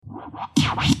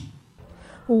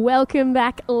Welcome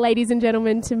back, ladies and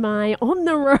gentlemen, to my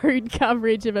on-the-road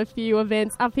coverage of a few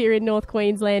events up here in North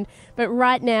Queensland. But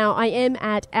right now, I am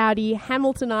at Audi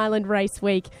Hamilton Island Race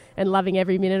Week and loving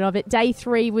every minute of it. Day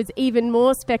 3 was even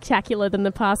more spectacular than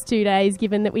the past 2 days,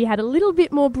 given that we had a little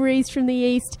bit more breeze from the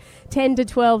east, 10 to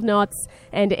 12 knots,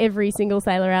 and every single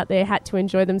sailor out there had to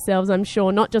enjoy themselves, I'm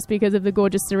sure, not just because of the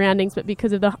gorgeous surroundings, but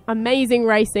because of the amazing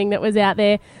racing that was out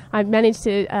there. I managed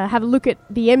to have a look at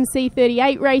the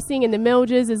MC38 racing and the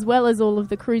Melgers, as well as all of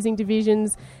the cruising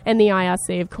divisions and the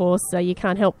IRC, of course. So you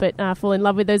can't help but fall in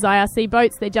love with those IRC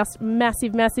boats. They're just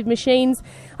massive, massive machines.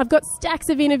 I've got stacks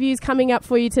of interviews coming up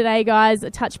for you today, guys. A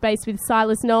touch base with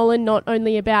Silas Nolan, not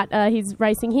only about his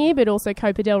racing here, but also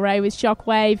Copa del Rey with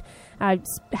Shockwave. I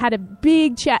had a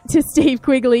big chat to Steve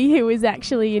Quigley, who is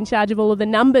actually in charge of all of the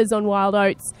numbers on Wild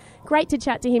Oats. Great to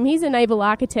chat to him. He's a naval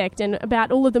architect, and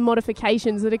about all of the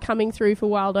modifications that are coming through for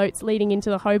Wild Oats leading into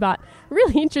the Hobart.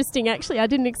 Really interesting, actually. I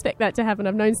didn't expect that to happen.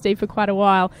 I've known Steve for quite a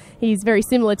while. He's very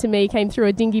similar to me, came through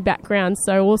a dinghy background,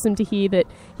 so awesome to hear that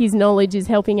his knowledge is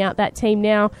helping out that team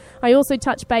now. I also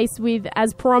touch base with,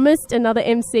 as promised, another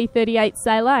MC38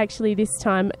 sailor. Actually, this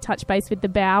time touch base with the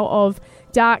bow of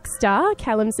Dark Star,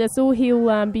 Callum Cecil.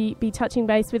 He'll be touching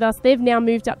base with us. They've now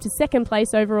moved up to second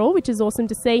place overall, which is awesome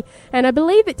to see. And I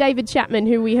believe that David Chapman,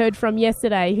 who we heard from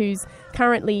yesterday, who's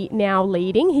currently now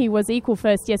leading, he was equal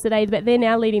first yesterday, but they're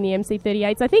now leading the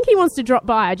MC38s. I think he wants to drop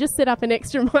by. I just set up an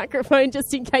extra microphone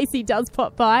just in case he does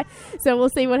pop by. So we'll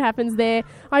see what happens there.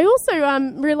 I also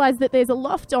realised that there's a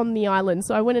loft on the island,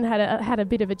 so I went and had a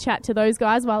bit of a chat to those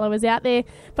guys while I was out there.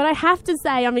 But I have to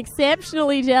say I'm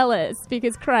exceptionally jealous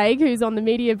because Craig, who's on the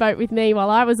media boat with me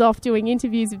while I was off doing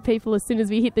interviews with people as soon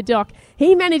as we hit the dock,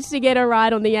 he managed to get a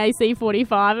ride on the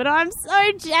AC45, and I'm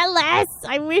so jealous.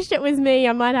 I wish it was me.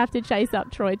 I might have to chase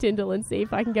up Troy Tyndall and see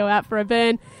if I can go out for a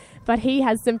burn. But he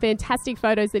has some fantastic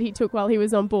photos that he took while he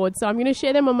was on board. So I'm going to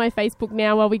share them on my Facebook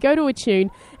now while we go to a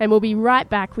tune, and we'll be right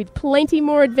back with plenty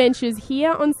more adventures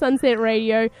here on Sunset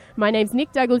Radio. My name's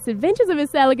Nick Douglas, Adventures of a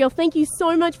Sailor Girl. Thank you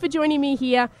so much for joining me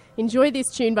here. Enjoy this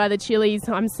tune by the Chili's.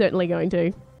 I'm certainly going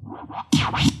to.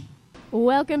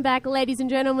 Welcome back, ladies and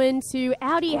gentlemen, to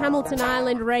Audi Hamilton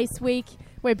Island Race Week.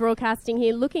 We're broadcasting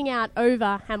here, looking out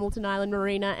over Hamilton Island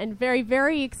Marina, and very,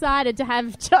 very excited to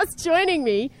have just joining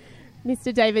me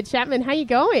Mr. David Chapman. How you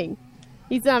going?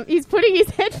 He's putting his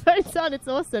headphones on. It's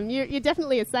awesome. You're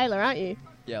definitely a sailor, aren't you?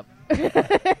 Yep.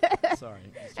 Sorry.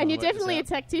 And you're definitely a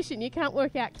tactician. You can't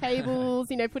work out cables,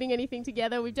 putting anything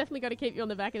together. We've definitely got to keep you on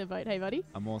the back of the boat. Hey, buddy.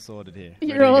 I'm all sorted here.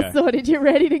 You're all sorted. You're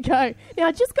ready to go. Now,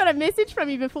 I just got a message from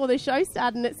you before the show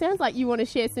started, and it sounds like you want to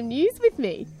share some news with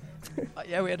me.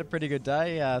 Yeah, we had a pretty good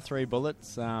day. 3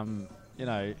 bullets. Yeah,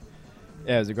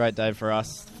 it was a great day for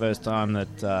us. First time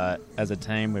that as a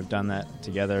team we've done that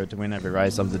together to win every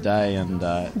race of the day, and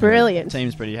brilliant. The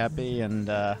team's pretty happy, and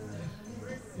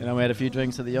we had a few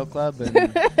drinks at the yacht club,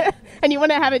 and and you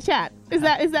want to have a chat. Is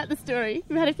that the story?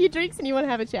 You had a few drinks and you want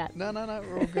to have a chat. No,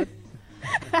 we're all good.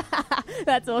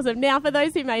 That's awesome. Now, for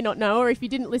those who may not know, or if you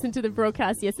didn't listen to the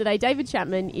broadcast yesterday, David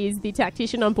Chapman is the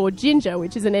tactician on board Ginger,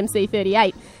 which is an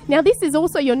MC38. Now, this is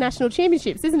also your national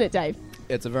championships, isn't it, Dave?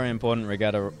 It's a very important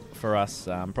regatta for us,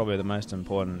 probably the most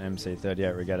important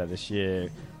MC38 regatta this year,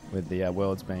 with the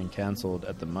Worlds being cancelled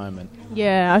at the moment.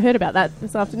 Yeah, I heard about that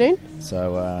this afternoon.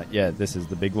 So, this is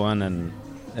the big one, and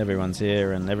everyone's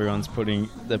here, and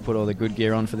they've put all the good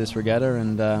gear on for this regatta,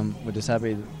 and we're just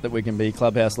happy that we can be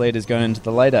clubhouse leaders going into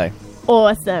the lay day.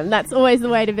 Awesome. That's always the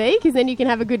way to be, because then you can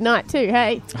have a good night too,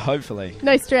 hey? Hopefully.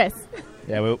 No stress.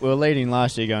 Yeah, we were leading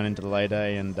last year going into the lay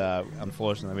day, and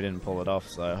unfortunately we didn't pull it off,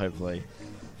 so hopefully,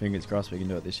 fingers crossed, we can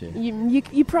do it this year.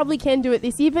 You probably can do it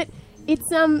this year, but it's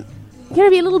going to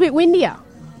be a little bit windier.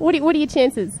 What are your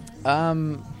chances?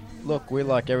 Look, we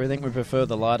like everything. We prefer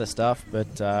the lighter stuff,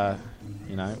 but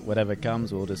whatever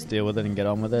comes, we'll just deal with it and get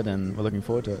on with it, and we're looking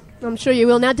forward to it. I'm sure you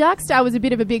will. Now, Dark Star was a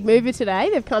bit of a big mover today.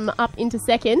 They've come up into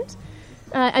second.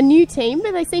 A new team,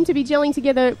 but they seem to be gelling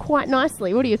together quite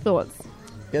nicely. What are your thoughts?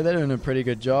 Yeah, they're doing a pretty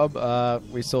good job.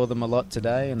 We saw them a lot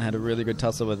today and had a really good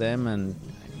tussle with them, and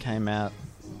came out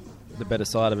the better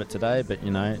side of it today. But,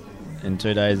 in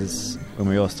 2 days when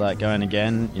we all start going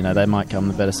again, they might come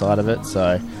the better side of it.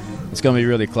 So it's going to be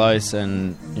really close,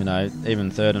 and,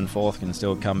 even third and fourth can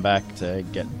still come back to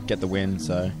get the win.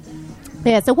 So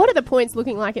yeah, so what are the points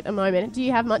looking like at the moment? Do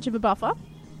you have much of a buffer?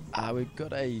 We've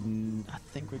got a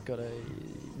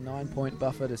 9-point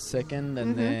buffer to second,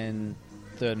 and then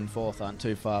third and fourth aren't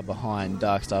too far behind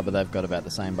Dark Star, but they've got about the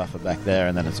same buffer back there,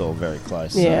 and then it's all very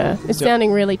close. Yeah, so it's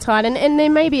sounding really tight, and there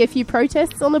may be a few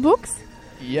protests on the books.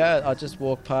 Yeah, I just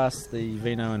walked past the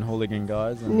Vino and Hooligan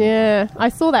guys. And Yeah, I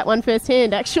saw that one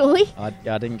firsthand, actually. I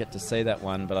didn't get to see that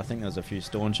one, but I think there was a few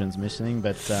stanchions missing.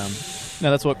 But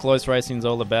no, that's what close racing's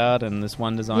all about, and this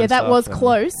one design. Yeah, that stuff was and,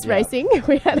 close yeah. racing.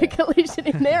 We had a collision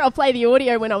in there. I'll play the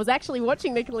audio when I was actually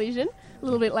watching the collision a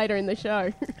little bit later in the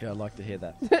show. Yeah, I'd like to hear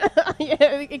that.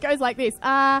 Yeah, it goes like this.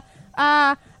 Yeah.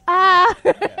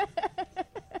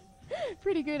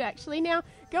 Pretty good, actually. Now,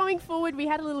 going forward, we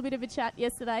had a little bit of a chat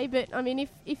yesterday, but, I mean,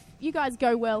 if you guys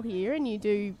go well here and you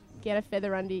do get a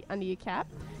feather under your cap,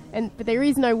 but there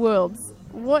is no Worlds,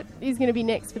 what is going to be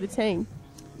next for the team?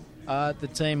 The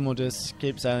team will just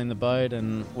keep sailing the boat,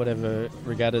 and whatever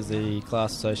regattas the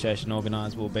class association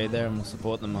organise will be there, and we'll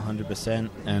support them 100%.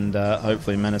 And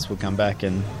hopefully, Menace will come back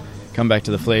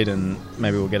to the fleet, and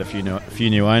maybe we'll get a few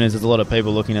new owners. There's a lot of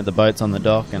people looking at the boats on the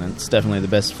dock, and it's definitely the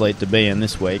best fleet to be in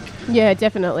this week. Yeah,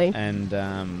 definitely. And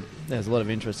there's a lot of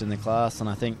interest in the class, and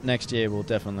I think next year we'll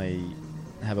definitely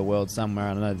have a world somewhere.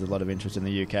 I know there's a lot of interest in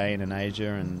the UK and in Asia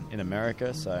and in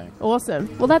America. So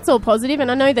awesome. Well, that's all positive,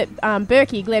 and I know that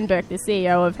Glenn Burke, the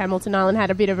CEO of Hamilton Island, had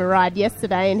a bit of a ride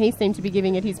yesterday, and he seemed to be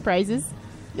giving it his praises.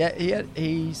 Yeah,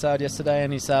 he sailed yesterday,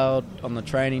 and he sailed on the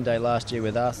training day last year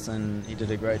with us, and he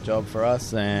did a great job for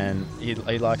us, and he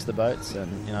likes the boats,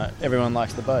 and everyone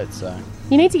likes the boats. So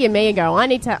you need to give me a go. I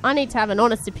need to have an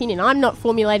honest opinion. I'm not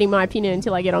formulating my opinion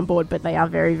until I get on board, but they are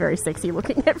very, very sexy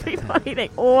looking. Everybody, they're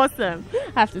awesome,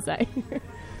 I have to say.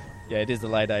 Yeah, it is the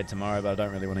lay day tomorrow, but I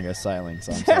don't really want to go sailing,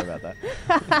 so I'm sorry about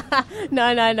that.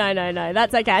 No.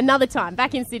 That's okay. Another time,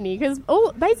 back in Sydney, because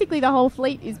basically the whole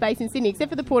fleet is based in Sydney,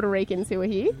 except for the Puerto Ricans who are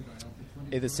here.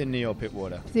 Either Sydney or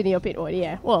Pittwater. Sydney or Pittwater,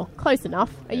 yeah. Well, close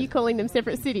enough. Are you calling them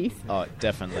separate cities? Oh,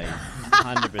 definitely.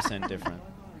 100% different.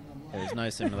 There's no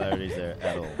similarities there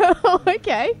at all.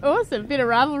 Okay, awesome. Bit of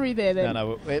rivalry there then.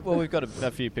 No. Well, we've got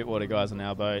a few Pittwater guys on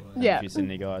our boat, and a few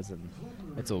Sydney guys, and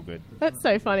it's all good. That's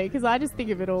so funny, because I just think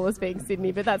of it all as being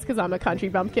Sydney, but that's because I'm a country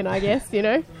bumpkin, I guess,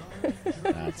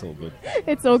 Nah, it's all good.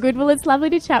 It's all good. Well, it's lovely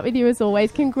to chat with you as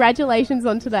always. Congratulations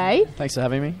on today. Thanks for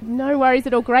having me. No worries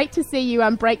at all. Great to see you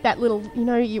break that little,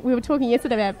 we were talking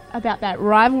yesterday about that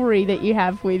rivalry that you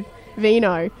have with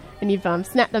Vino, and you've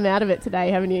snapped them out of it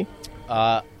today, haven't you?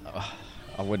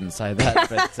 I wouldn't say that,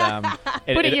 but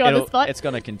putting you on the spot. It's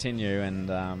going to continue, and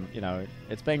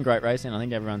it's been great racing. I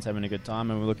think everyone's having a good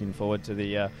time, and we're looking forward to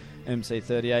the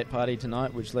MC38 party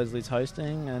tonight, which Leslie's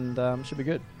hosting, and should be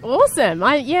good. Awesome.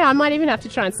 I might even have to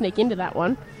try and sneak into that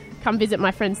one. Come visit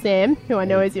my friend Sam, who I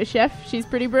know is your chef. She's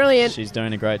pretty brilliant. She's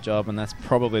doing a great job, and that's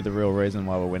probably the real reason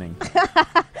why we're winning.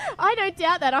 I don't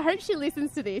doubt that. I hope she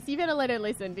listens to this. You better let her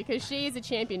listen, because she is a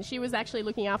champion. She was actually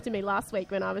looking after me last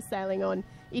week when I was sailing on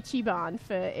Ichiban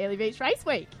for Airlie Beach Race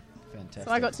Week. Fantastic.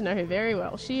 So I got to know her very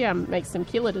well. She makes some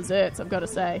killer desserts, I've got to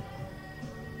say.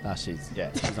 She's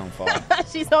on fire.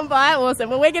 She's on fire.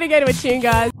 Awesome. Well, we're going to go to a tune,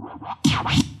 guys.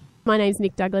 My name's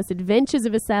Nick Douglas, Adventures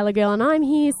of a Sailor Girl, and I'm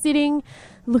here sitting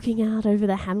looking out over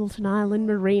the Hamilton Island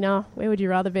Marina. Where would you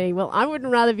rather be? Well, I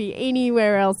wouldn't rather be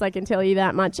anywhere else, I can tell you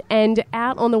that much. And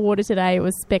out on the water today, it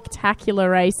was spectacular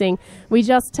racing. We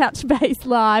just touched base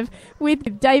live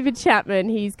with David Chapman.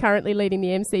 He's currently leading the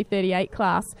MC38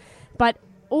 class. But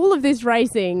all of this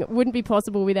racing wouldn't be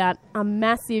possible without a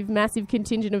massive, massive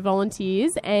contingent of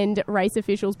volunteers and race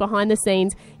officials behind the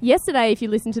scenes. Yesterday, if you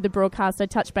listened to the broadcast, I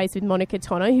touched base with Monica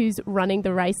Tonno, who's running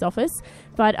the race office,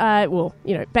 but,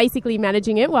 basically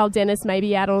managing it while Dennis may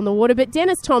be out on the water. But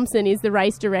Dennis Thompson is the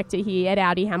race director here at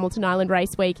Audi Hamilton Island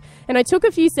Race Week. And I took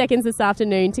a few seconds this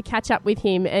afternoon to catch up with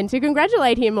him and to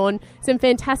congratulate him on some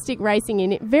fantastic racing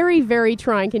in very, very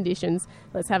trying conditions.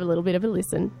 Let's have a little bit of a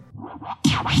listen.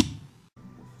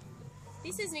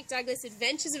 This is Nick Douglas,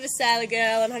 Adventures of a Sailor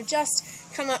Girl, and I've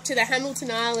just come up to the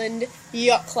Hamilton Island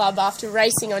Yacht Club after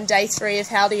racing on day 3 of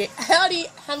Howdy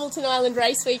Hamilton Island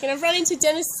Race Week, and I've run into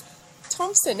Dennis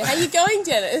Thompson. How are you going,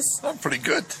 Dennis? I'm pretty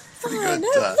good. Pretty good.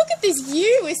 No, look at this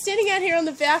view. We're standing out here on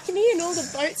the balcony and all the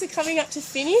boats are coming up to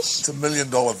finish. It's $1 million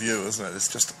view, isn't it?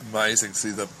 It's just amazing to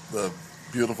see the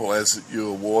beautiful azure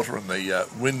water and the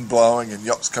wind blowing and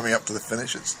yachts coming up to the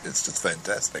finish. It's just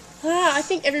fantastic. I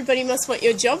think everybody must want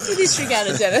your job for this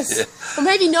regatta, Dennis. Yeah. Or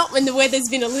maybe not when the weather's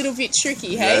been a little bit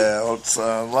tricky, hey? Yeah, well, it's,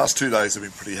 last 2 days have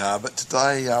been pretty hard, but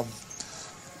today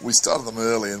we started them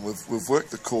early and we've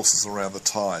worked the courses around the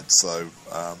tide, so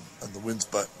and the wind's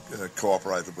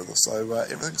cooperated with us, so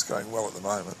everything's going well at the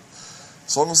moment.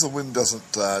 As long as the wind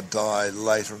doesn't die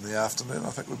later in the afternoon,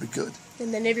 I think we'll be good.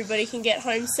 And then everybody can get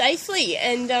home safely.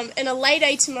 And a lay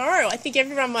day tomorrow. I think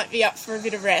everyone might be up for a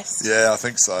bit of rest. Yeah, I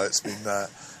think so. It's been a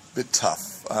bit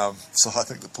tough. So I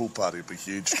think the pool party will be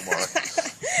huge tomorrow.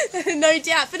 No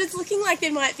doubt, but it's looking like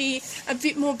there might be a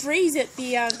bit more breeze at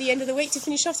the end of the week to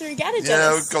finish off the regatta, Dennis.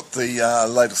 Yeah, we've got the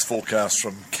latest forecast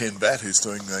from Ken Batt, who's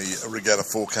doing the regatta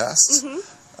forecasts,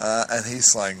 and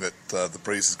he's saying that the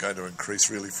breeze is going to increase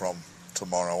really from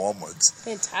tomorrow onwards.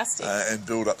 Fantastic. And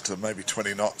build up to maybe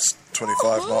 20 knots,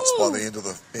 25 knots by the end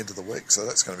of the week. So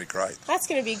that's going to be great. That's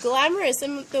going to be glamorous,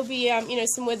 and there'll be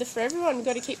some weather for everyone. We've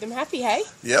got to keep them happy, hey?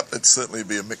 Yep, it'd certainly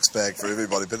be a mixed bag for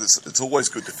everybody, but it's always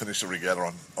good to finish a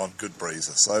regatta on good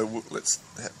breezes. So let's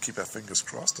keep our fingers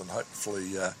crossed, and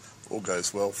hopefully all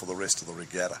goes well for the rest of the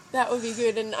regatta. That would be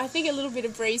good, and I think a little bit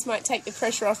of breeze might take the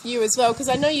pressure off you as well, because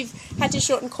I know you've had to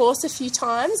shorten course a few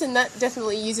times, and that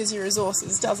definitely uses your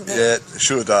resources, doesn't it? Yeah, it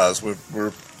sure does.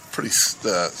 We're pretty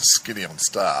skinny on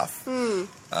staff,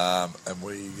 and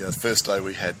we first day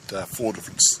we had 4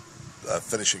 different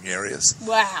finishing areas.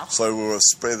 Wow. So we were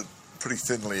spread pretty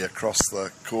thinly across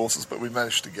the courses, but we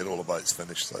managed to get all the boats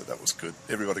finished, so that was good.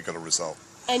 Everybody got a result.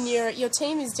 And your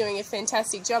team is doing a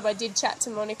fantastic job. I did chat to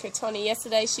Monica Tonney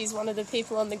yesterday. She's one of the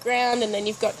people on the ground, and then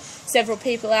you've got several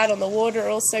people out on the water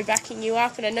also backing you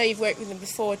up. And I know you've worked with them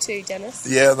before too, Dennis.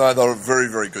 Yeah, no, they're a very,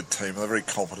 very good team. They're very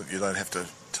competent. You don't have to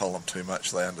tell them too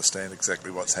much. They understand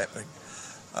exactly what's happening.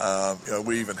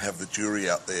 We even have the jury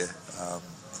out there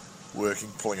working,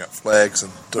 pulling up flags and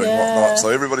doing whatnot. So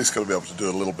everybody's got to be able to do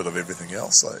a little bit of everything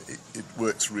else. So it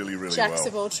works really, really well. Jacks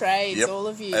of all trades, yep, all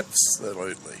of you.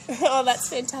 Absolutely. Oh, that's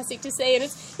fantastic to see. And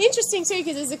it's interesting too,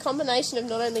 because there's a combination of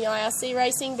not only IRC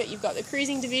racing, but you've got the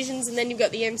cruising divisions, and then you've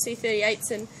got the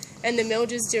MC38s and the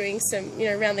Melgers doing some,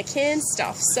 around the Cairns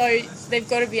stuff. So they've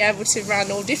got to be able to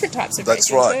run all different types of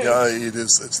That's racing right. too.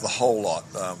 It's the whole lot.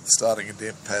 Starting in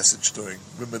Dent Passage, doing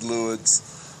Rimid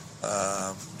Luids,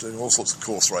 doing all sorts of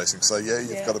course racing. So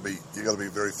you've got to be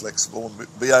very flexible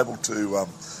and be able to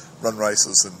run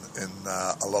races in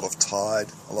a lot of tide,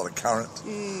 a lot of current,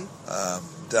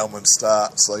 downwind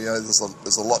start. So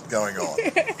there's a lot going on.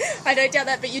 I don't doubt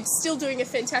that, but you're still doing a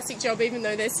fantastic job, even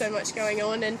though there's so much going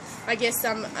on. And I guess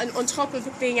and on top of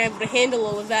being able to handle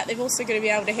all of that, they've also got to be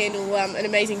able to handle an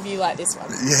amazing view like this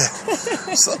one.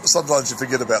 Yeah, sometimes you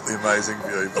forget about the amazing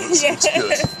view, but it's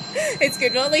good. It's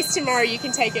good. Well, at least tomorrow you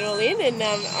can take it all in, and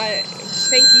I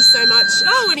thank you so much.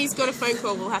 Oh, and he's got a phone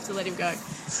call. We'll have to let him go.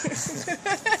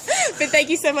 But thank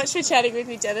you so much for chatting with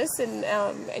me, Dennis, and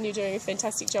you're doing a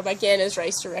fantastic job again as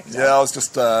race director. Yeah, I was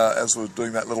just, as we were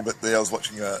doing that little bit there, I was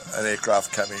watching an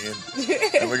aircraft coming in,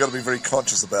 and we've got to be very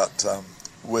conscious about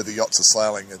where the yachts are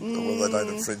sailing and whether they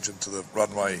don't infringe into the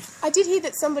runway. I did hear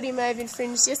that somebody may have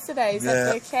infringed yesterday. Is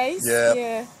that the case?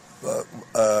 Yeah.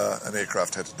 An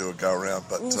aircraft had to do a go around,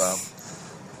 but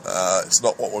it's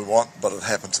not what we want, but it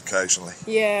happens occasionally.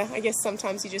 Yeah, I guess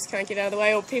sometimes you just can't get out of the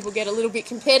way, or people get a little bit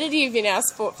competitive in our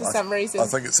sport for some reason. I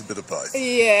think it's a bit of both.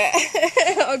 Yeah.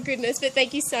 Oh, goodness. But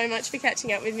thank you so much for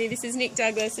catching up with me. This is Nick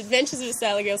Douglas, Adventures of a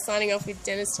Sailor Girl, signing off with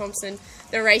Dennis Thompson,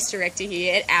 the race director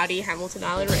here at Audi Hamilton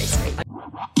Island Raceway.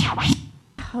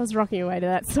 I was rocking away to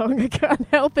that song. I can't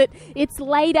help it. It's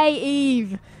Lay Day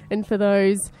Eve. And for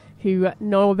those who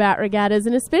know about regattas,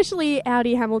 and especially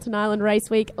Audi Hamilton Island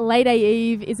Race Week, Lay Day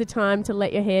Eve is a time to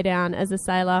let your hair down as a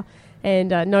sailor and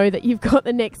know that you've got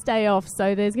the next day off.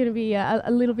 So there's going to be a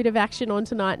little bit of action on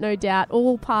tonight, no doubt.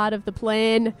 All part of the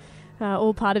plan,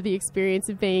 all part of the experience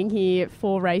of being here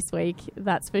for Race Week,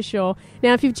 that's for sure.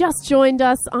 Now, if you've just joined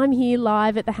us, I'm here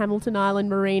live at the Hamilton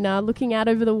Island Marina, looking out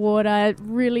over the water,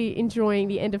 really enjoying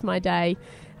the end of my day.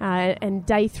 And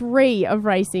day 3 of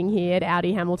racing here at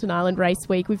Audi Hamilton Island Race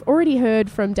Week. We've already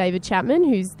heard from David Chapman,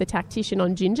 who's the tactician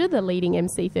on Ginger, the leading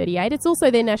MC38. It's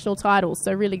also their national title,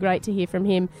 so really great to hear from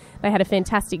him. They had a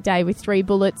fantastic day with 3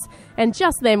 bullets. And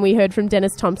just then we heard from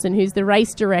Dennis Thompson, who's the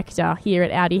race director here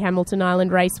at Audi Hamilton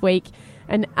Island Race Week.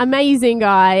 An amazing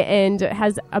guy and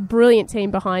has a brilliant team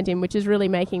behind him, which is really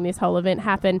making this whole event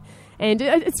happen. And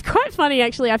it's quite funny,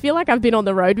 actually. I feel like I've been on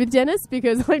the road with Dennis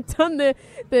because I've done the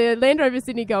Land Rover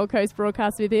Sydney Gold Coast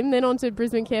broadcast with him, then on to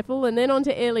Brisbane Keppel, and then on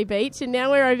to Airlie Beach, and now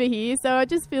we're over here. So it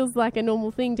just feels like a normal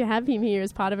thing to have him here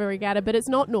as part of a regatta, but it's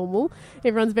not normal.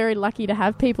 Everyone's very lucky to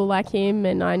have people like him,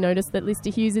 and I noticed that Lister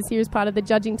Hughes is here as part of the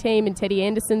judging team, and Teddy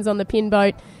Anderson's on the pin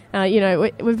boat.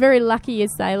 We're very lucky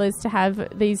as sailors to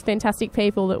have these fantastic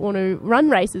people that want to run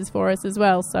races for us as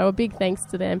well. So a big thanks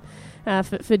to them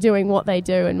for doing what they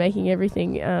do and making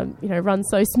everything run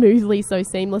so smoothly, so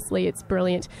seamlessly. It's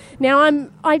brilliant. Now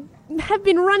I have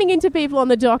been running into people on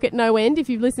the dock at no end. If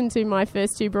you've listened to my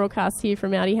first two broadcasts here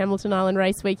from Audi Hamilton Island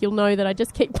Race Week, you'll know that I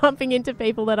just keep bumping into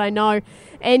people that I know.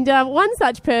 And one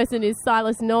such person is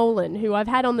Silas Nolan, who I've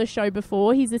had on the show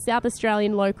before. He's a South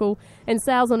Australian local and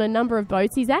sails on a number of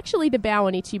boats. He's actually the bow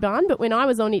on Ichiban, but when I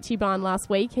was on Ichiban last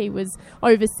week, he was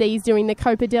overseas doing the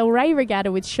Copa del Rey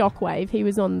regatta with Shockwave. He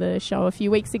was on the show a few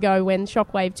weeks ago when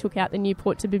Shockwave took out the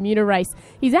Newport to Bermuda race.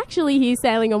 He's actually here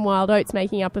sailing on Wild Oats,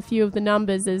 making up a few of the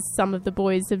numbers as some of the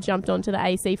boys have jumped onto the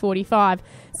AC45.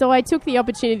 So I took the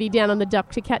opportunity down on the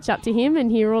dock to catch up to him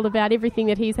and hear all about everything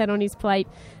that he's had on his plate.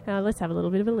 Let's have a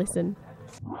little bit of a listen.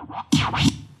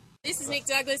 This is Nick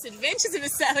Douglas, Adventures of a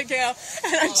Sailor Girl,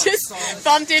 and I just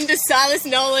bumped into Silas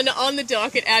Nolan on the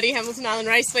dock at Audi Hamilton Island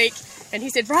Race Week, and he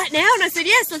said, right now? And I said,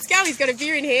 yes, let's go. He's got a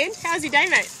beer in hand. How's your day,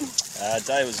 mate?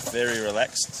 Day was very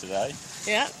relaxed today.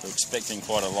 Yeah. We were expecting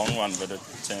quite a long one, but it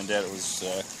turned out it was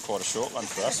quite a short one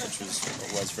for us, which was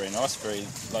always very nice, very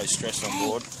low stress on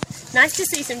board. Nice to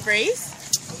see some breeze.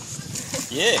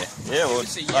 Yeah, well,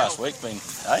 last week been,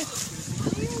 eh?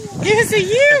 Give us a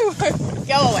you.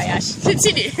 Go away, Ash.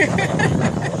 Continue.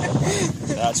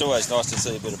 It's always nice to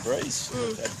see a bit of breeze.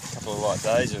 We've had a couple of light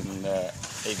days, and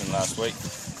even last week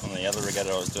on the other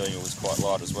regatta I was doing, it was quite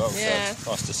light as well. Yeah.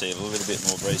 So nice to see a little bit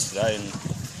more breeze today, and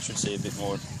should see a bit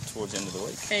more towards the end of the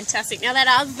week. Fantastic. Now that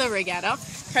other regatta,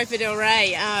 Copa del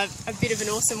Rey, a bit of an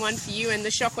awesome one for you and the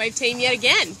Shockwave team yet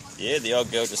again. Yeah, the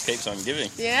old girl just keeps on giving.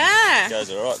 Yeah. It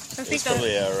goes all right. It's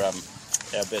probably our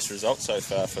best result so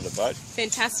far for the boat.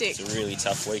 Fantastic. It's a really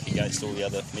tough week against all the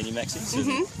other mini maxis.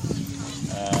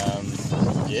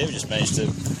 We just managed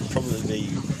to probably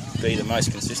be the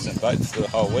most consistent boat for the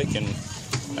whole week and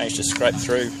managed to scrape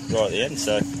through right at the end.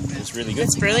 So it was really good.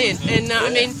 That's brilliant. And I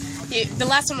mean, the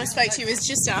last time I spoke to you was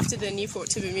just after the Newport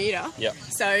to Bermuda. Yep.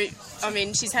 So, I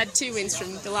mean, she's had 2 wins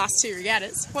from the last 2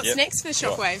 regattas. What's next for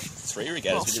Shockwave? 3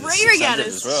 regattas. Oh, we did 3 600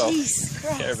 regattas as well. Jeez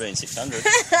Christ. Caribbean 600.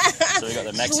 So we got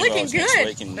the Maxi Looking Worlds good. next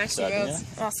week in Maxi Sardinia. Worlds.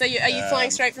 Oh, so are you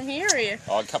flying straight from here, or are you?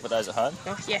 A couple of days at home.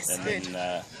 Oh, yes, and good.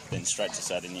 then straight to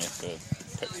Sardinia for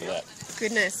prep for that.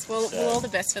 Goodness. Well, all the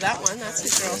best for that one, that's for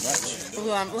sure.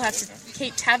 We'll have to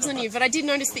keep tabs on you. But I did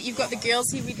notice that you've got the girls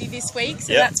here with you this week,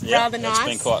 so that's rather nice. It's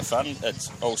been quite fun.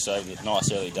 It's also the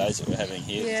nice early days that we're having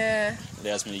here. Yeah.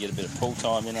 Allows me to get a bit of pool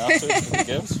time in afterwards with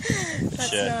the girls.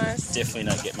 That's nice. Definitely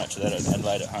don't get much of that at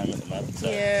Adelaide at home at the moment. So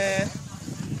Yeah.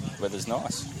 weather's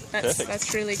nice.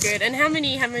 That's really good. And how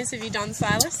many hammers have you done,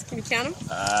 Silas? Can you count them?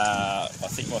 I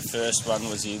think my first one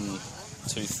was in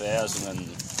 2000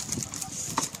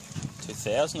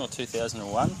 or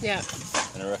 2001. Yeah.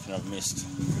 And I reckon I've missed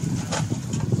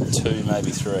 2,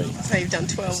 maybe 3. So you've done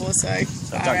 12 or so.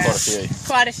 So I've done quite a few.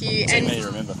 Quite a few. Too many to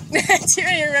remember. Too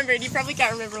many to remember, and you probably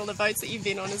can't remember all the boats that you've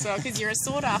been on as well, because you're a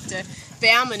sought-after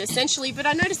bowman, essentially. But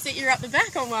I noticed that you're up the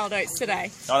back on Wild Oats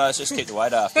today. Oh no, it's just keep the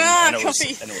weight after. And it was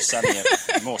sunny.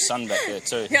 More sun back there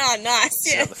too. Oh, nice.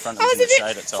 Yeah. At the front, I was in the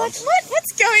shade at times. Like,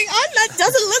 what's going on? That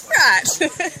doesn't look right.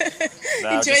 No,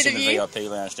 Enjoy just the in the view.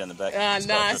 VIP lounge down the back. Oh,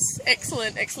 nice.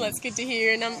 Excellent. It's good to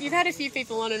hear. And you've had a few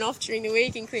people on and off during the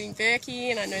week, including Berkey,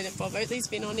 and I know that Bob Oatley's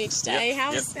been on each day.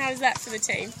 How's that for the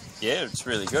team? Yeah, it's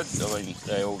really good. I mean,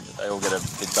 they all get a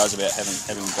big buzz about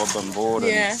having Bob on board.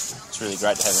 And it's really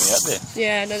great to have him out there.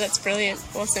 Yeah, no, that's brilliant.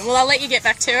 Awesome. Well, I'll let you get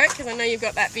back to it, because I know you've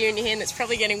got that beer in your hand that's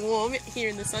probably getting warm here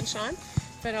in the sunshine.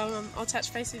 But I'll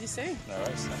touch base with you soon. No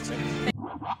worries.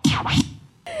 Thanks.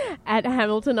 At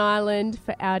Hamilton Island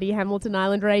for Audi Hamilton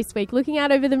Island Race Week, looking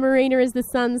out over the marina as the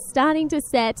sun's starting to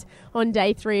set on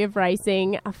day 3 of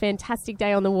racing. A fantastic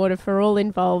day on the water for all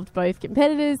involved, both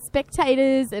competitors,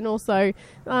 spectators, and also,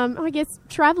 I guess,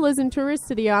 travellers and tourists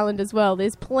to the island as well.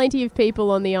 There's plenty of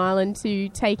people on the island to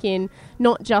take in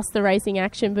not just the racing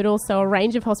action, but also a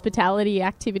range of hospitality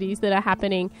activities that are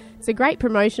happening. It's a great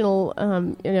promotional,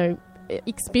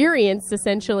 experience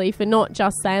essentially for not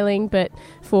just sailing but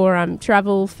for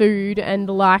travel, food and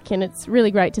the like, and it's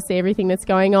really great to see everything that's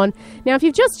going on. Now, if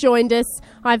you've just joined us,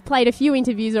 I've played a few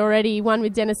interviews already, one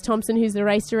with Dennis Thompson, who's the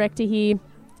race director here,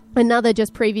 another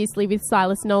just previously with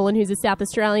Silas Nolan, who's a South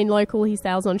Australian local. He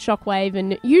sails on Shockwave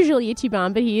and usually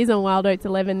Ichiban, but he is on Wild Oats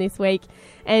 11 this week.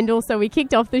 And also we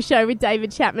kicked off the show with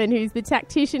David Chapman, who's the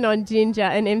tactician on Ginger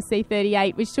and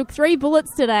MC38, which took 3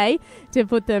 bullets today to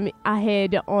put them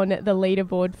ahead on the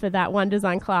leaderboard for that one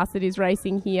design class that is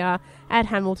racing here at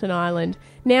Hamilton Island.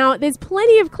 Now, there's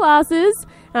plenty of classes,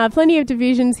 plenty of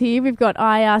divisions here. We've got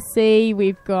IRC,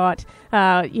 we've got,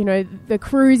 the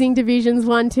cruising divisions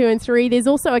 1, 2 and 3. There's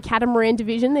also a catamaran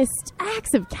division. There's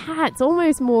stacks of cats,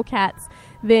 almost more cats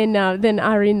than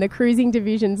are in the cruising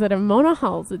divisions that are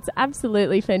monohulls. It's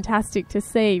absolutely fantastic to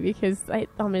see because,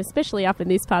 especially up in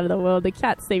this part of the world, the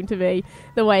cats seem to be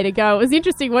the way to go. It was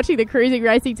interesting watching the cruising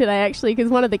racing today, actually,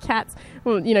 because one of the cats,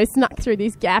 snuck through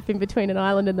this gap in between an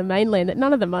island and the mainland that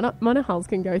none of the monohulls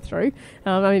can go through.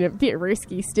 A bit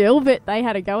risky still, but they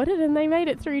had a go at it and they made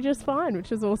it through just fine,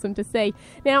 which was awesome to see.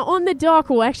 Now, on the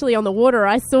dock, or actually on the water,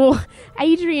 I saw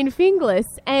Adrian Finglas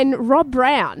and Rob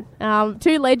Brown,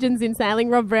 two legends in sailing.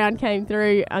 Rob Brown came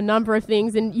through a number of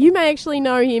things, and you may actually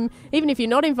know him, even if you're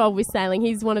not involved with sailing.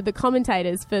 He's one of the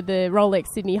commentators for the Rolex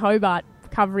Sydney Hobart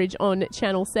coverage on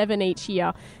Channel 7 each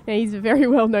year. Now, he's a very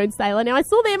well-known sailor. Now, I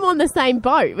saw them on the same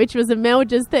boat, which was a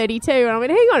Melges 32, and I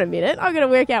went, hang on a minute, I've got to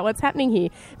work out what's happening here.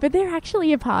 But they're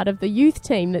actually a part of the youth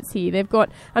team that's here. They've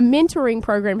got a mentoring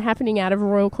program happening out of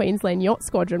Royal Queensland Yacht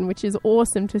Squadron, which is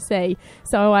awesome to see.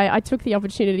 So I took the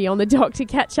opportunity on the dock to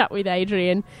catch up with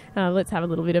Adrian. Let's have a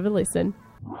little bit of a listen.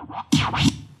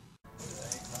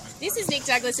 This is Nick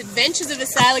Douglas, Adventures of a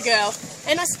Sailor Girl,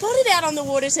 and I spotted out on the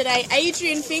water today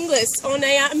Adrian Finglas on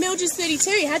a Melges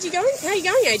 32. How are you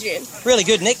going, Adrian? Really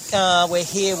good, Nick. We're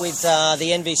here with the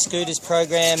NV Scooters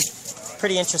program.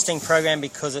 Pretty interesting program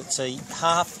because it's a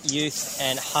half youth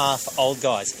and half old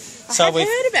guys. I've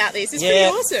heard about this. It's pretty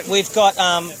awesome. We've got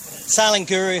sailing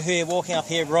guru here walking up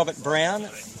here, Robert Brown.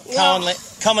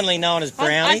 Commonly known as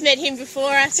Brownie. I've met him before,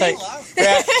 I think.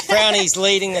 So Brownie's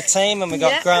leading the team, and we've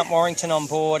got Grant Warrington on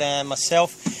board, and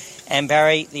myself and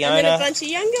Barry, the owner. And then a bunch of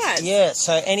young guys. Yeah,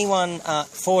 so anyone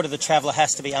forward of the Traveller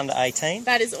has to be under 18.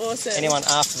 That is awesome. Anyone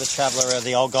after the Traveller are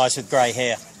the old guys with grey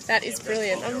hair. That is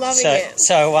brilliant. I'm loving it.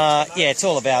 So it's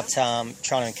all about trying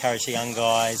to encourage the young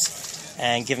guys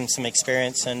and give them some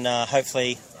experience, and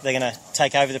hopefully they're going to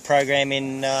take over the program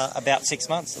in about 6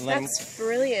 months. And That's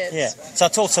brilliant. Yeah. So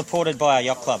it's all supported by our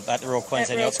yacht club at the Royal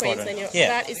Queensland Yacht Squadron. Yeah.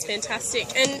 That is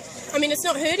fantastic. And, it's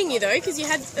not hurting you, though, because you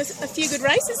had a few good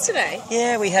races today.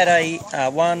 Yeah, we had a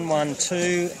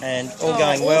 1-1-2 and all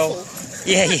going well.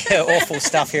 Awful. Yeah, awful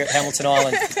stuff here at Hamilton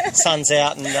Island. Sun's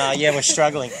out and, we're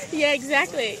struggling. Yeah,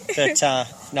 exactly. But,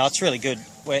 no, it's really good.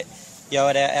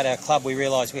 At our club, we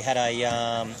realised we had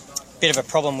a bit of a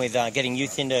problem with getting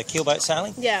youth into keelboat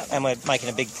sailing. Yeah. And we're making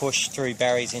a big push through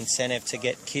Barry's incentive to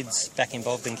get kids back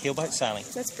involved in keelboat sailing.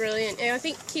 That's brilliant. And I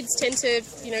think kids tend to,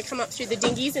 come up through the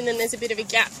dinghies, and then there's a bit of a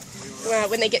gap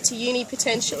when they get to uni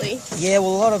potentially. Yeah,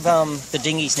 well, a lot of the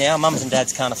dinghies now, mums and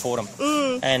dads can't afford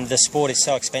them. And the sport is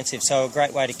so expensive. So a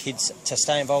great way to kids to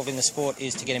stay involved in the sport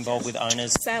is to get involved with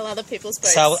owners. Sail other people's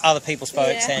boats. Sail other people's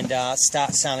boats and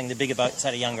start sailing the bigger boats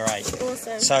at a younger age.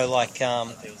 Awesome. So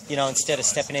instead of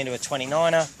stepping into a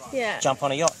 29er, jump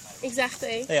on a yacht.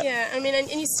 Exactly. Yeah. And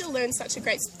you still learn such a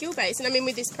great skill base. And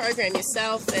with this program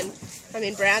yourself and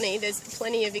Brownie, there's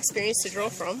plenty of experience to draw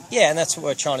from. Yeah, and that's what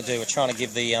we're trying to do. We're trying to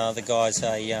give the guys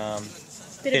a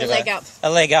bit of a leg up. A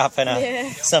leg up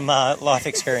and some life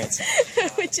experience.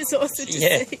 Which is awesome to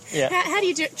see. Yeah. How do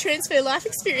you transfer life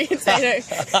experience,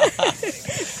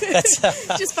 That's,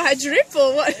 just by a drip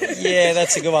or what? Yeah,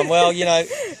 that's a good one. Well,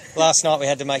 last night we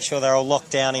had to make sure they're all locked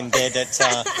down in bed at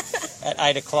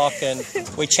 8 o'clock, and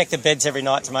we check the beds every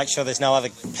night to make sure there's no other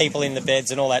people in the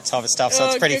beds and all that type of stuff. So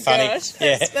it's pretty funny. Gosh.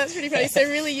 Yeah, that's pretty funny. So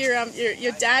really, your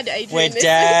dad, Adrian. We're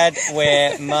dad,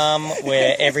 we're mum,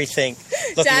 we're everything.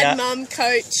 Dad, mum,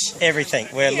 coach. Everything.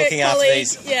 We're looking after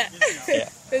these. Yeah.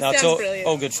 That sounds brilliant.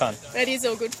 All good fun. That is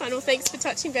all good fun. Well, thanks for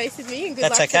touching base with me, and good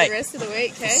luck for the rest of the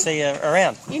week. Okay? See you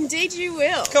around. Indeed, you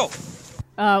will. Cool.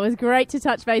 It was great to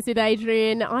touch base with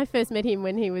Adrian. I first met him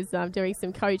when he was doing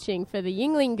some coaching for the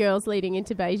Yingling girls leading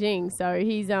into Beijing. So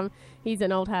he's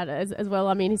an old hat as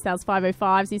well. He sails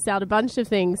 505s. He sailed a bunch of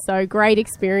things. So great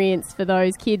experience for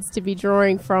those kids to be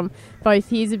drawing from both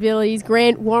his abilities.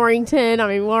 Grant Warrington,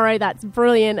 Warro, that's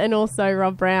brilliant. And also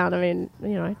Rob Brown.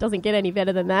 It doesn't get any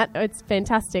better than that. It's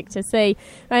fantastic to see.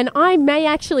 And I may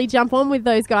actually jump on with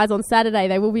those guys on Saturday.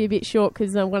 They will be a bit short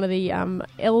because one of the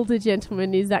elder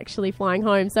gentlemen is actually flying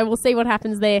home. So we'll see what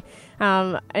happens there.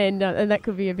 And that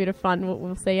could be a bit of fun.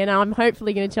 We'll see. And I'm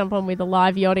hopefully going to jump on with the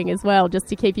live yachting as well, just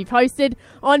to keep you posted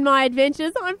on my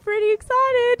adventures. I'm pretty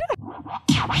excited.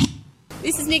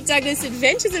 This is Nick Douglas,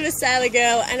 Adventures of a Sailor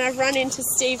Girl, and I've run into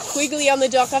Steve Quigley on the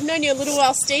dock. I've known you a little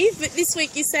while, Steve, but this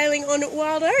week you're sailing on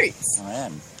Wild Oats. I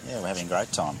am. Yeah, we're having a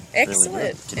great time. Excellent.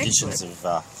 Really good. Conditions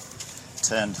have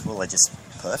turned, they're just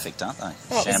perfect, aren't they?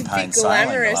 Oh, Champagne it was a bit sailing the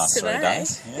glamorous last today. 3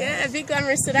 days. Yeah, a bit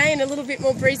glamorous today and a little bit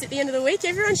more breeze at the end of the week.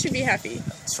 Everyone should be happy.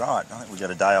 That's right. I think we've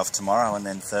got a day off tomorrow, and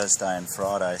then Thursday and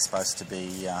Friday is supposed to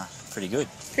be pretty good.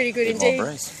 Pretty good indeed. More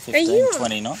breeze.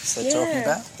 20 knots they're talking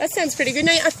about. That sounds pretty good.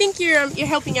 Now, I think you're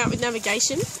helping out with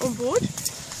navigation on board.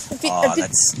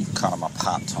 That's kind of my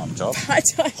part-time job.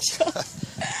 Part-time job.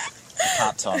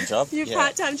 Part-time job. Your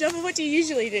part-time job, and what do you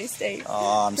usually do, Steve?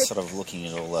 Oh, I'm sort of looking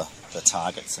at all the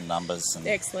targets and numbers and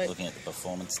Excellent. looking at the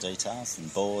performance details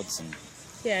and boards and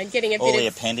Yeah, and getting a all bit the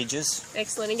of appendages.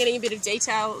 excellent, and getting a bit of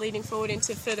detail leading forward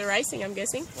into further racing, I'm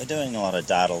guessing. We're doing a lot of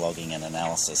data logging and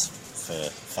analysis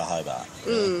for Hobart.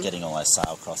 Getting all those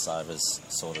sail crossovers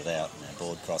sorted out,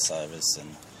 board crossovers,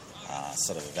 and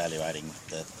sort of evaluating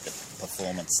the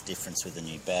performance difference with the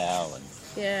new bow, and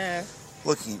Yeah.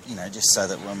 looking, just so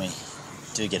that when we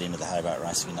do get into the Hobart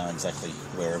race, we know exactly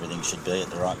where everything should be at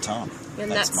the right time.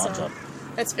 And that's my job.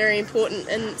 That's very important.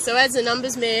 And so, as a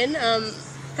numbers man,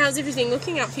 how's everything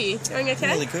looking up here? Going okay?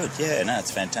 Really good, yeah. No,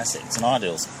 it's fantastic. It's an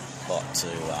ideal spot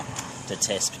to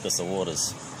test because the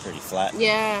water's pretty flat.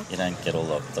 Yeah. You don't get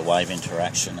all the wave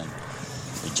interaction, and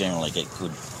we generally get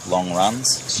good long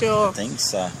runs Sure. and things.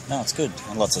 So, no, it's good.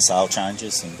 And lots of sail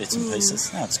changes and bits and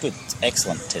pieces. No, it's good. It's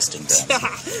excellent testing ground.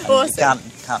 Awesome.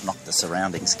 You can't knock the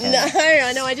surroundings, can No, you?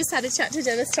 I know. I just had a chat to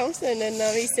Dennis Thompson, and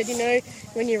he said,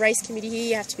 when you're race committee here,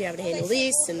 you have to be able to handle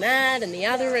this and that and the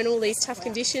other and all these tough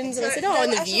conditions. And I said,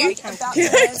 and the view.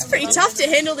 It's pretty tough to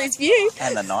handle this view.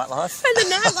 And the nightlife. And the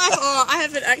nightlife, I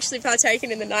haven't actually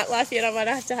partaken in the nightlife yet. I might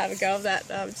have to have a go of that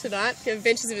tonight.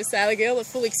 Adventures of a Sailor Girl, a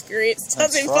full experience, does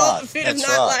That's involve right. a bit of That's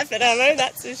nightlife at Ammo,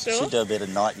 that's for sure. Should do a bit of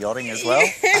night yachting as well.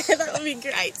 Yeah, that would be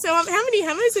great. So how many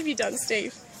hammers have you done,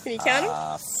 Steve? Can you count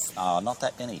them? Not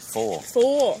that many. 4.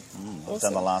 4. I've Awesome.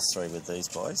 done the last 3 with these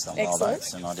boys on Wild Excellent.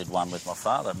 Oats, and I did one with my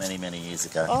father many, many years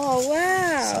ago. Oh,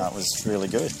 wow. So it was really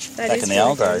good. That Back is in the really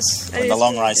old good. days, That when the is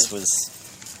long really race good. was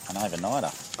an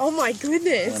overnighter. Oh, my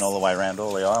goodness. Went all the way around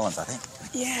all the islands, I think.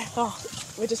 Yeah. Oh,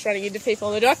 we're just running into people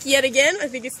on the dock yet again. I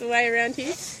think it's the way around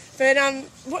here. But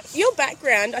your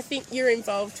background, I think you're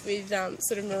involved with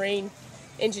sort of marine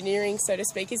engineering, so to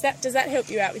speak. Does that help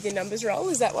you out with your numbers role?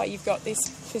 Is that why you've got this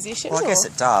position? Well, I guess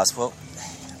it does. Well,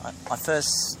 I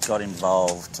first got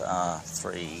involved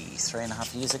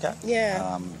 3.5 years ago.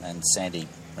 Yeah. And Sandy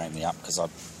rang me up because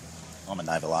I'm a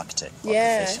naval architect by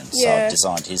Yeah, profession. So yeah. I've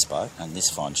designed his boat and this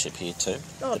fine ship here too,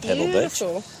 Oh, the Pebble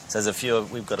beautiful. Beach. So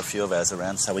we've got a few of ours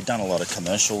around. So we've done a lot of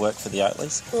commercial work for the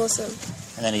Oatleys. Awesome.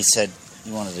 And then he said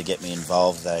he wanted to get me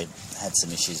involved. They had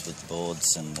some issues with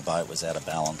boards and the boat was out of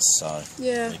balance. So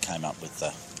Yeah. we came up with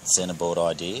the centreboard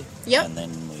idea. Yep. And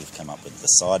then we've come up with the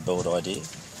sideboard idea.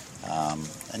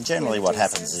 And generally what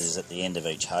happens is at the end of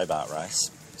each Hobart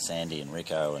race, Sandy and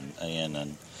Rico and Ian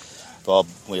and Bob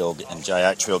and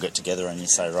JH, we all get together and you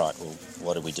say, right, well,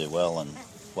 what did we do well and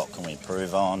what can we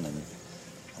improve on? And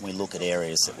we look at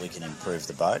areas that we can improve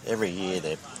the boat. Every year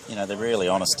they're really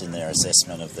honest in their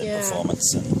assessment of their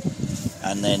performance,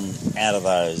 and then out of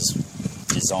those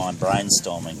design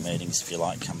brainstorming meetings, if you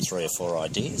like, come 3 or 4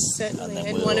 ideas. Certainly. then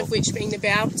And one of which being the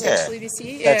bow potentially this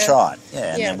year. That's right.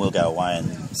 Yeah, and Yeah. then we'll go away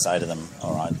and say to them,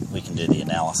 all right, we can do the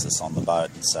analysis on the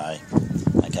boat and say,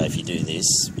 okay, if you do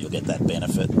this, you'll get that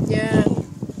benefit. Yeah.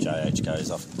 JH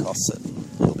goes off and costs it, and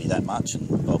it'll be that much, and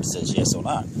Bob says yes or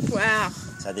no. Wow.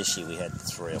 So this year we had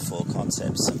 3 or 4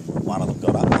 concepts, and one of them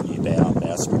got up, the new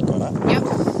bowsprit got up. Yep.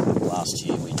 Last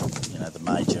year the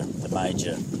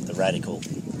radical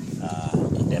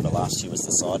endeavour last year was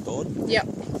the sideboard, Yep.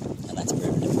 and that's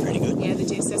proven pretty good. Yeah, the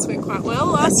GSS went quite well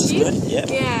last year. Good, yeah.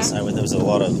 Yeah. So there was a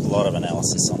lot of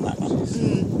analysis on that one.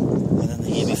 And then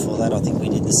the year before that, I think we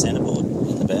did the centreboard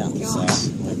in the bow. Gosh.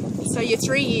 So your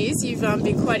 3 years, you've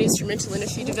been quite instrumental in a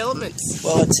few developments.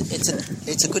 Well,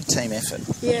 it's a good team effort.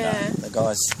 Yeah.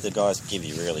 The guys give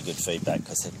you really good feedback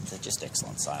because they're just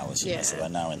excellent sailors. You know, so they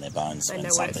know in their bones They when know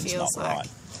what it something's feels not like. right,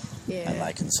 Yeah. and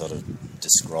they can sort of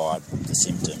describe the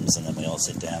symptoms, and then we all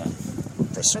sit down and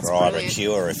prescribe a brilliant.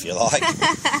 cure, if you like.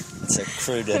 It's a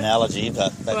crude analogy,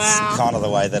 but that's Wow. kind of the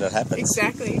way that it happens.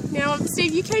 Exactly. Now,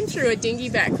 Steve, you came through a dinghy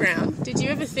background. Did you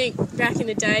ever think back in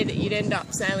the day that you'd end up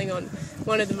sailing on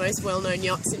one of the most well-known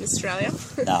yachts in Australia?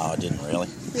 No, I didn't really.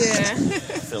 Yeah.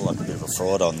 I feel like a bit of a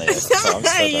fraud on there at times. No,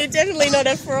 for you're definitely not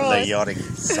a the fraud. yachting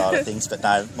side of things, but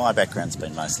no, my background's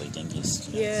been mostly dinghies.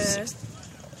 You know, Yeah.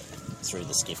 through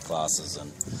the skiff classes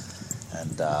and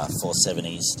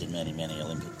 470s, did many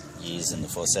Olympic years in the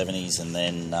 470s, and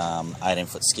then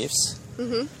 18-foot skiffs.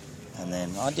 And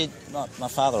then my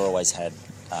father always had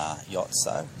yachts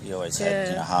though. He always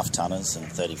had half-tonners and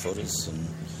 30-footers,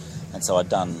 and so I'd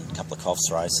done a couple of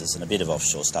COFS races and a bit of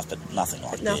offshore stuff, but nothing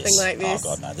like this. Nothing like this. Oh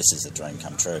God, no, this is a dream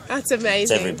come true. That's amazing.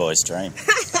 It's every boy's dream.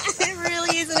 It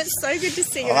really is, and it's so good to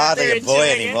see you I'm out there hardly a boy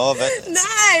enjoying anymore, but it.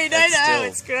 No,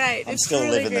 it's great. I'm It's still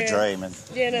really living good. the dream. And,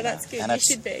 Yeah, no, that's good. And You it's-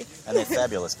 should be. and they're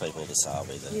fabulous people, the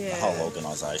Sarvi. The Yeah. whole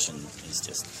organisation is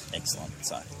just excellent.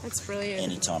 So That's brilliant.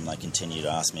 anytime they continue to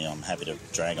ask me, I'm happy to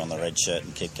drag on the red shirt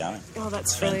and keep going. Oh,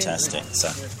 that's brilliant. Fantastic. So,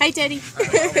 Hey, Daddy.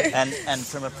 and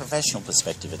from a professional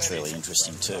perspective, it's really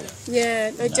interesting too.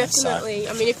 Yeah, no, so- definitely.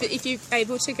 I mean, if you're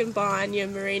able to combine your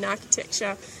marine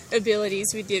architecture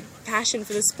abilities with your passion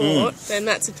for the sport, then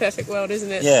that's a perfect world,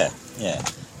 isn't it? Yeah, yeah.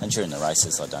 And during the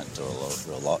races, I don't do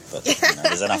a lot, but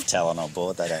there's enough talent on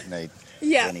board. They don't need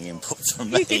Yeah. any input from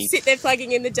me. You can sit there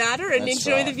plugging in the data and That's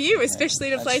enjoy right. the view, especially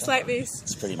in a That's place right. like this.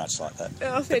 It's pretty much like that.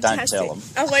 Oh, But fantastic. don't tell them.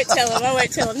 I won't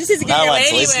tell them. This isn't No going to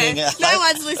go one's anywhere. listening. No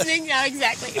one's listening. No,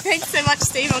 exactly. Thanks so much,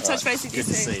 Steve. I'll touch base with you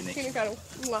Good to soon. see you, Nick. Incredible.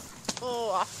 Mwah.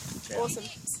 Oh, awesome.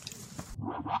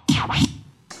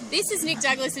 This is Nick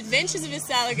Douglas, Adventures of a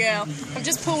Sailor Girl. I've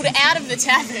just pulled out of the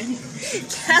tavern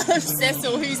Callum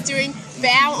Cecil, who's doing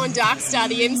Bow on Darkstar,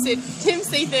 the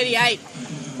MC38.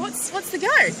 What's the go?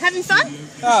 Having fun?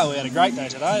 Oh, we had a great day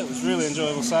today. It was really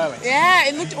enjoyable sailing. Yeah,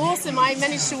 it looked awesome. I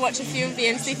managed to watch a few of the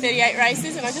MC38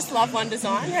 races, and I just love one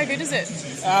design. How good is it?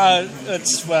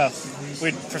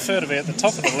 We'd prefer to be at the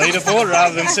top of the leaderboard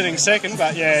rather than sitting second,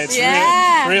 but yeah, it's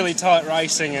Yeah. really tight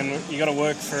racing, and you got to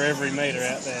work for every metre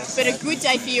out there. But a good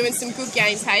day for you and some good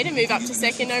gains, hey, to move up to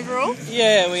second overall.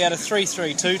 Yeah, we had a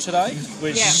 3-3-2 today,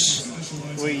 which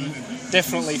we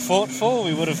definitely fought for.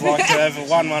 We would have liked to have a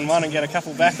 1-1-1 and get a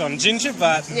couple back on Ginger,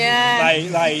 but Yeah.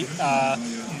 they are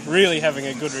really having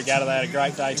a good regatta. They had a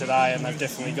great day today, and they've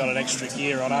definitely got an extra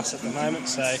gear on us at the moment.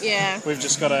 So Yeah. we've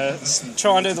just got to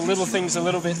try and do the little things a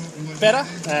little bit better,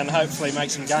 and hopefully make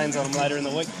some gains on them later in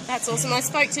the week. That's awesome. I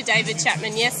spoke to David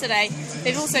Chapman yesterday.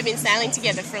 They've also been sailing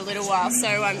together for a little while, so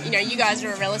you guys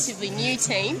are a relatively new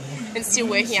team and still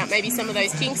working out maybe some of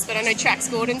those kinks. But I know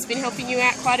Trax Gordon's been helping you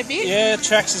out quite a bit. Yeah,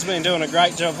 Trax has been doing a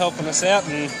great job helping us out,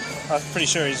 and I'm pretty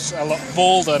sure he's a lot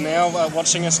balder now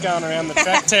watching us going around the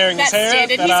track tearing his That's hair out.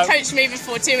 standard. But, He's coached me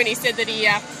before too, and he said that he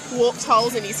warped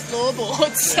holes in his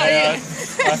floorboards. So I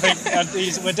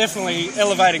think we're definitely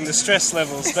elevating the stress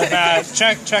levels, but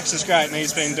Trax is great, and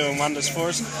he's been doing wonders for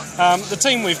us. The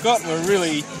team we've got,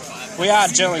 we are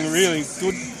gelling really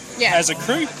good Yeah. as a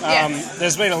crew.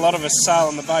 There's been a lot of us sail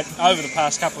on the boat over the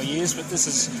past couple of years, but this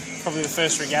is probably the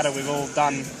first regatta we've all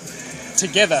done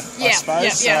together, I Yeah,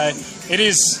 suppose. yeah. So it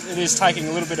is taking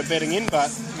a little bit of bedding in,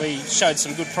 but we showed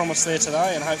some good promise there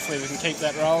today, and hopefully we can keep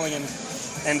that rolling and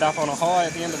end up on a high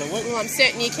at the end of the week. Well, I'm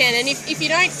certain you can. And if you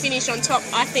don't finish on top,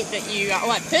 I think that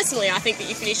personally, I think that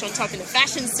you finish on top in the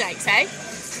fashion stakes, hey?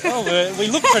 Well, we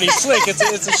look pretty slick.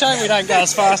 It's a shame we don't go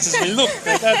as fast as we look,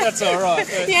 but that's all right.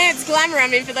 Yeah, it's glamour. I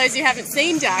mean, for those who haven't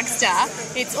seen Darkstar,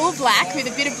 it's all black with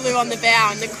a bit of blue on the bow,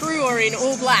 and the crew are in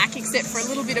all black except for a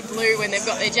little bit of blue when they've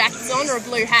got their jackets on, or a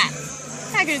blue hat.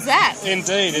 How good is that?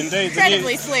 Indeed.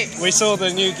 Incredibly slick. We saw the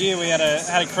new gear. We had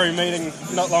a crew meeting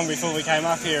not long before we came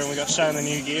up here, and we got shown the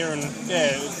new gear. And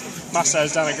yeah,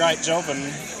 Musto's done a great job, and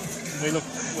we look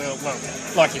well.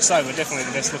 Like you say, we're definitely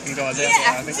the best looking guys out there.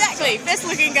 Yeah, I think. exactly. Best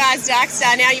looking guys,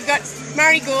 Darkstar. Now you've got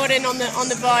Murray Gordon on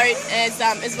the boat, as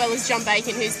well as John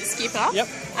Bacon, who's the skipper. Yep.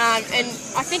 And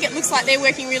I think it looks like they're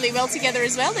working really well together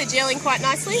as well. They're gelling quite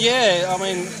nicely. Yeah, I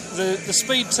mean, the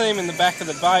speed team in the back of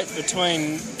the boat,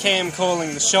 between Cam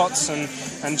calling the shots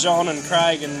and John and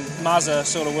Craig and Muzza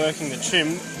sort of working the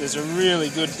trim, there's a really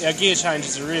good, our gear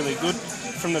changes are really good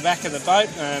from the back of the boat,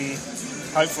 and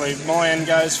hopefully my end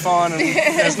goes fine and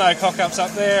there's no cock-ups up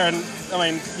there. And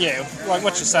I mean, yeah, like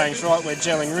what you're saying is right, we're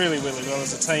gelling really, really well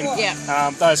as a team.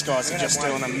 Yeah. Those guys are just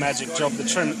doing a magic job. The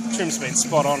trim's been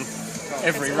spot on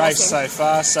every race so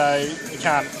far, so you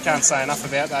can't say enough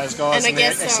about those guys and the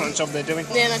excellent job they're doing.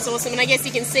 Yeah, that's awesome. And I guess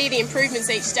you can see the improvements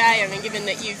each day. I mean, given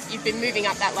that you've been moving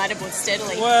up that ladderboard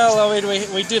steadily. Well, I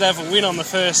mean, we did have a win on the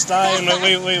first day, and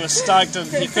we were stoked,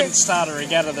 and you couldn't start a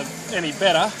regatta any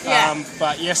better. Yeah.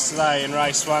 But yesterday in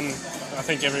race one, I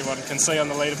think everyone can see on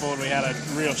the leaderboard we had a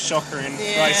real shocker in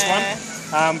race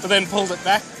one, but then pulled it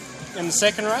back in the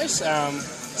second race.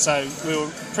 So we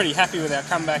were pretty happy with our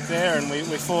comeback there, and we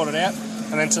fought it out.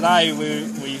 And then today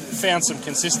we found some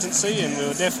consistency, and we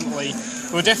were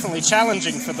definitely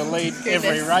challenging for the lead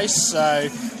every race. So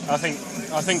I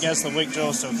think as the week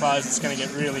draws to a close, it's going to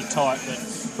get really tight.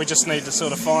 But we just need to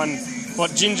sort of find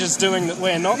what Ginger's doing that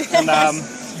we're not, and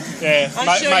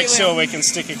make sure we can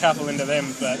stick a couple into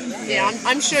them. But yeah,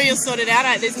 I'm sure you'll sort it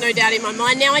out. There's no doubt in my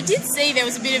mind. Now I did see there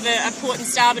was a bit of a port and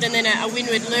starboard and then a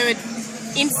windward leeward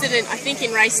incident, I think,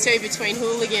 in race 2 between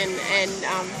Hooligan and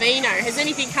Vino. Has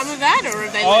anything come of that, or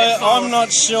have they let it fall? I'm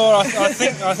not sure. I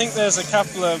think there's a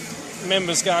couple of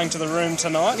members going to the room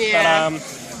tonight. Yeah.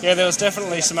 But yeah, there was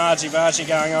definitely some argy-bargy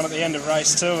going on at the end of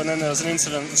race 2, and then there was an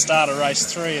incident at the start of race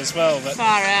 3 as well. But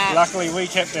Far out. luckily we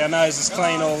kept our noses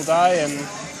clean all day, and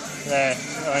yeah.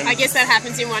 I guess that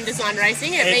happens in One Design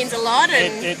Racing. It means a lot.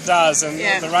 And it does, and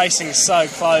the racing's so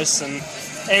close, and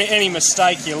any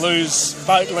mistake you lose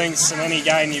boat lengths, and any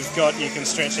gain you've got you can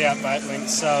stretch out boat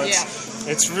lengths. So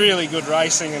it's really good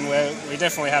racing, and we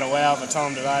definitely had a wow of a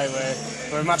time today.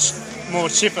 We're much more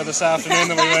chipper this afternoon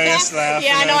than we were yesterday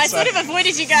afternoon. Yeah, I know. I sort of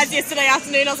avoided you guys yesterday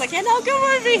afternoon. I was like, yeah, no, I'll go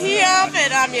over here.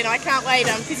 But, I can't wait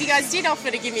because you guys did offer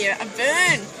to give me a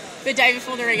burn the day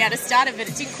before the regatta started, but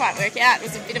it didn't quite work out. It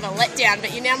was a bit of a letdown,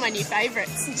 but you're now my new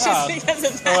favourites just because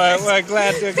of that. Well, we're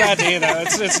glad to hear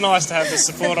that. It's nice to have the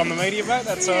support on the media, mate.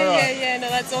 That's all right. Yeah, no,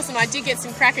 that's awesome. I did get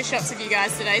some cracker shots of you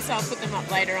guys today, so I'll put them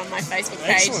up later on my Facebook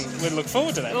page. Excellent. We look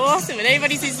forward to that. Awesome. And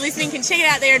anybody who's listening can check it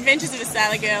out there, Adventures of a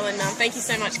Sailor Girl, and thank you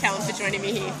so much, Callum, for joining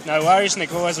me here. No worries,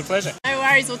 Nick. Always a pleasure. No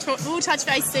worries. We'll touch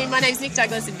base soon. My name's Nick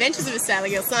Douglas, Adventures of a Sailor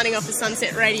Girl, signing off for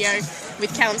Sunset Radio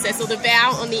with Callum Cecil, the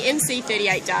bow on the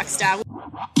MC38 Dark Star.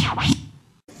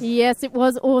 Yes, it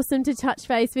was awesome to touch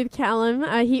base with Callum.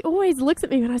 He always looks at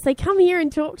me when I say, come here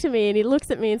and talk to me, and he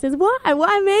looks at me and says,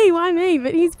 why me?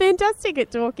 But he's fantastic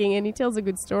at talking, and he tells a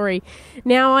good story.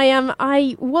 Now,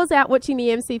 I was out watching the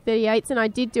MC38s, and I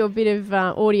did do a bit of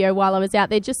audio while I was out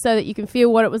there, just so that you can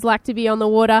feel what it was like to be on the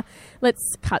water.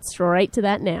 Let's cut straight to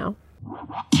that now.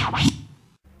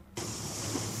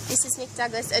 This is Nick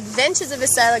Douglas, Adventures of a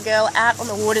Sailor Girl, out on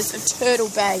the waters of Turtle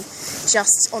Bay,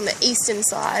 just on the eastern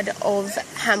side of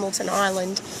Hamilton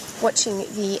Island, watching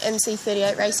the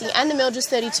MC38 racing and the Mildred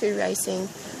 32 racing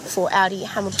for Audi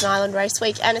Hamilton Island Race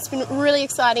Week. And it's been really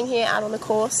exciting here out on the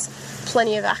course.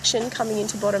 Plenty of action coming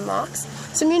into bottom marks.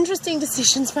 Some interesting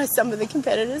decisions by some of the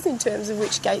competitors in terms of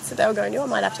which gates that they were going to. I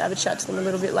might have to have a chat to them a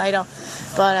little bit later.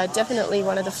 But definitely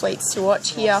one of the fleets to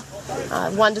watch here.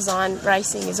 One Design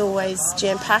Racing is always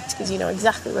jam-packed because you know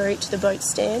exactly where each of the boats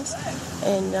stands.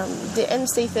 And the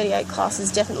MC38 class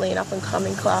is definitely an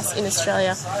up-and-coming class in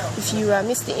Australia. If you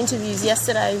missed the interviews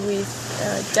yesterday with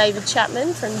David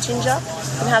Chapman from Ginger,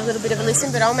 you can have a little bit of a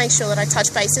listen, but I'll make sure that I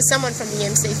touch base to someone from the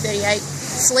MC38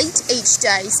 fleet each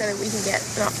day so that we can get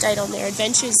an update on their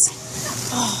adventures.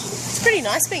 Oh, it's pretty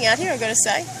nice being out here, I've got to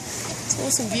say. It's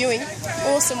awesome viewing,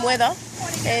 awesome weather,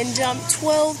 and 10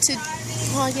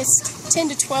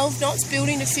 to 12 knots,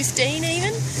 building to 15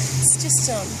 even. It's just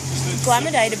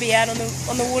glamour day to be out on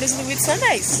the waters of the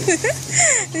Whitsundays.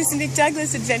 This is Nick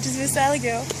Douglas, Adventures of a Sailor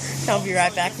Girl. I'll be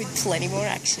right back with plenty more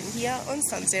action here on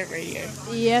Sunset Radio.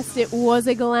 Yes, it was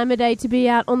a glamour day to be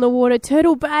out on the water.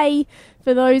 Turtle Bay,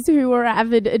 for those who are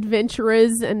avid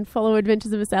adventurers and follow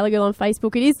Adventures of a Sailor Girl on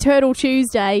Facebook, it is Turtle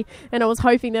Tuesday, and I was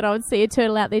hoping that I would see a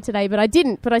turtle out there today, but I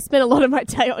didn't. But I spent a lot of my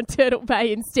day on Turtle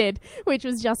Bay instead, which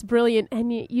was just brilliant.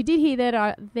 And you did hear that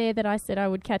I said I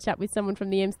would catch up with someone from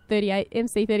the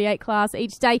MC38 class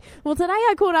each day. Well, today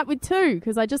I caught up with two,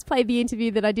 because I just played the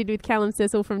interview that I did with Callum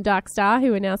Cecil from Dark Star,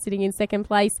 who are now sitting in second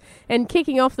place. And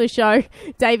kicking off the show,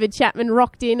 David Chapman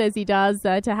rocked in, as he does,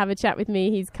 to have a chat with me.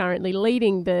 He's currently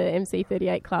leading the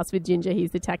MC38 class with Ginger.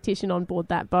 He's the tactician on board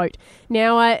that boat.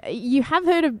 Now, you have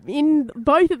heard in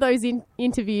both of those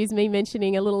interviews me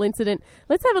mentioning a little incident.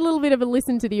 Let's have a little bit of a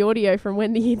listen to the audio from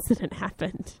when the incident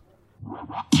happened.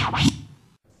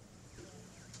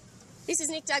 This is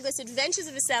Nick Douglas, Adventures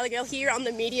of a Sailor Girl, here on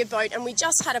the media boat, and we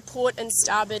just had a port and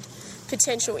starboard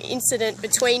potential incident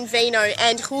between Vino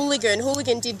and Hooligan.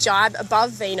 Hooligan did jibe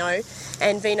above Vino,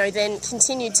 and Vino then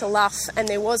continued to luff, and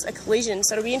there was a collision.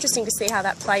 So it'll be interesting to see how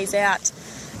that plays out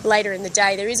later in the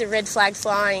day. There is a red flag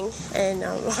flying, and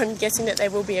I'm guessing that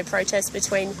there will be a protest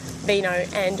between Vino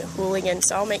and Hooligan.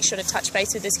 So I'll make sure to touch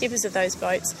base with the skippers of those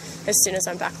boats as soon as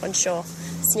I'm back on shore.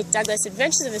 It's Nick Douglas,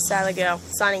 Adventures of a Sailor Girl,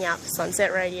 signing out for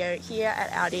Sunset Radio here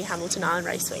at Audi Hamilton Island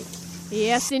Race Week.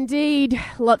 Yes, indeed.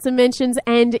 Lots of mentions,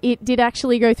 and it did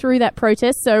actually go through that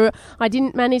protest. So I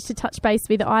didn't manage to touch base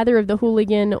with either of the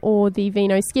Hooligan or the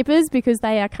Vino skippers because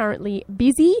they are currently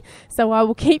busy. So I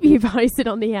will keep you posted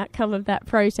on the outcome of that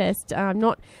protest. I'm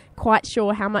not quite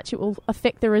sure how much it will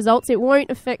affect the results. It won't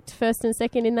affect first and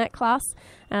second in that class,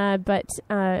 but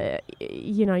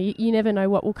you know, you never know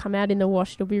what will come out in the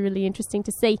wash. It'll be really interesting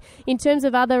to see. In terms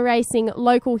of other racing,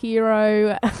 local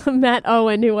hero Matt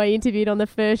Owen, who I interviewed on the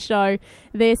first show,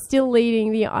 they're still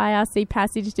leading the IRC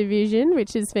Passage Division,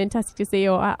 which is fantastic to see,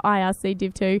 or IRC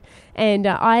Div 2, and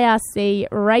IRC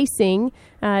Racing.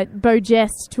 Beau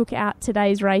Jess took out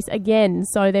today's race again,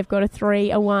 so they've got a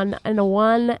 3, a 1 and a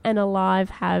 1, and Alive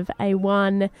have a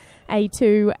 1, a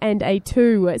 2 and a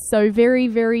 2. So very,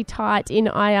 very tight in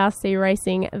IRC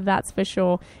racing, that's for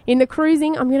sure. In the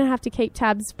cruising, I'm going to have to keep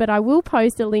tabs, but I will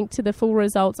post a link to the full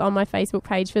results on my Facebook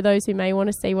page for those who may want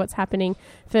to see what's happening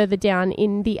further down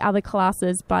in the other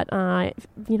classes. But, I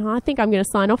think I'm going to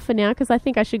sign off for now because I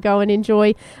think I should go and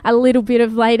enjoy a little bit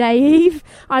of Lay Day Eve.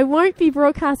 I won't be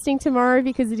broadcasting tomorrow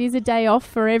because it is a day off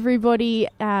for everybody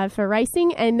for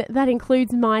racing, and that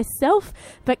includes myself.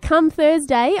 But come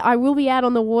Thursday, I will be out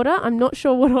on the water. I'm not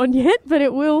sure what on yet, but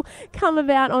it will come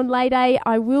about on Lay Day.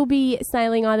 I will be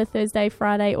sailing either Thursday,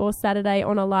 Friday or Saturday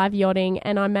on Alive yachting,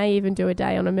 and I may even do a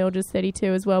day on a Mildred's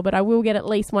 32 as well, but I will get at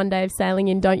least one day of sailing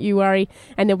in, don't you worry,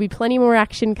 and there'll be plenty more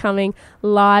action coming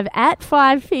live at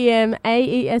 5 p.m.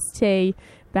 AEST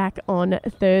back on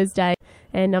Thursday.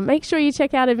 And make sure you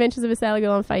check out Adventures of a Sailor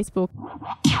Girl on Facebook.